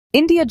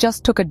India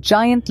just took a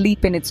giant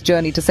leap in its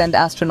journey to send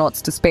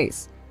astronauts to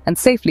space and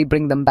safely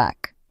bring them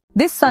back.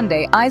 This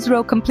Sunday,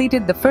 ISRO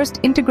completed the first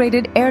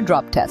integrated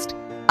airdrop test,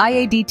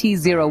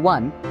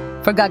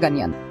 IADT-01, for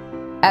Gaganyaan.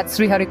 At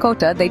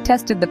Sriharikota, they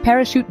tested the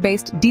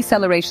parachute-based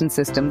deceleration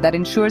system that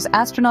ensures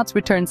astronauts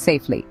return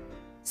safely.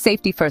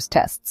 Safety first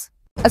tests.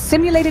 A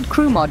simulated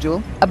crew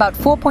module, about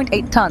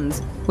 4.8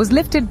 tons, was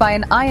lifted by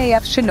an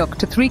IAF Chinook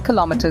to 3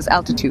 kilometers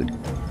altitude.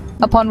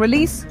 Upon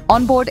release,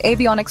 onboard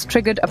avionics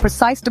triggered a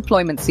precise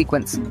deployment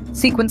sequence.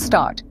 Sequence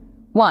start.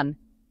 1.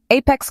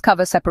 Apex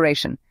cover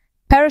separation.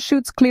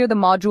 Parachutes clear the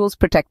module's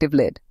protective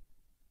lid.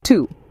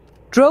 2.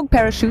 Drogue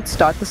parachutes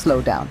start the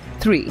slowdown.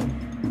 3.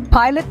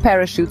 Pilot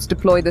parachutes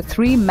deploy the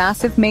 3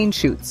 massive main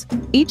chutes,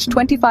 each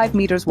 25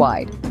 meters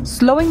wide,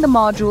 slowing the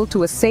module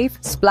to a safe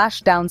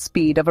splashdown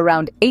speed of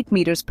around 8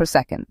 meters per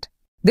second.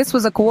 This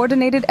was a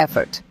coordinated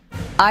effort.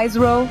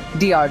 ISRO,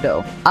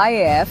 DRDO,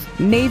 IAF,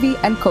 Navy,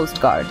 and Coast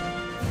Guard.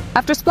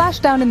 After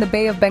splashdown in the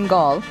Bay of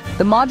Bengal,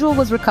 the module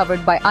was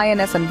recovered by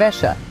INS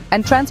Anvesha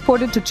and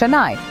transported to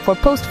Chennai for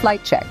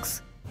post-flight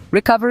checks.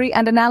 Recovery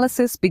and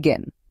analysis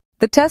begin.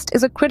 The test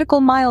is a critical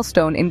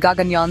milestone in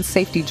Gaganyaaan's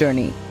safety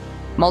journey.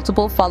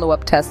 Multiple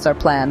follow-up tests are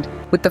planned,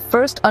 with the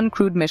first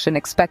uncrewed mission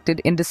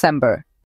expected in December.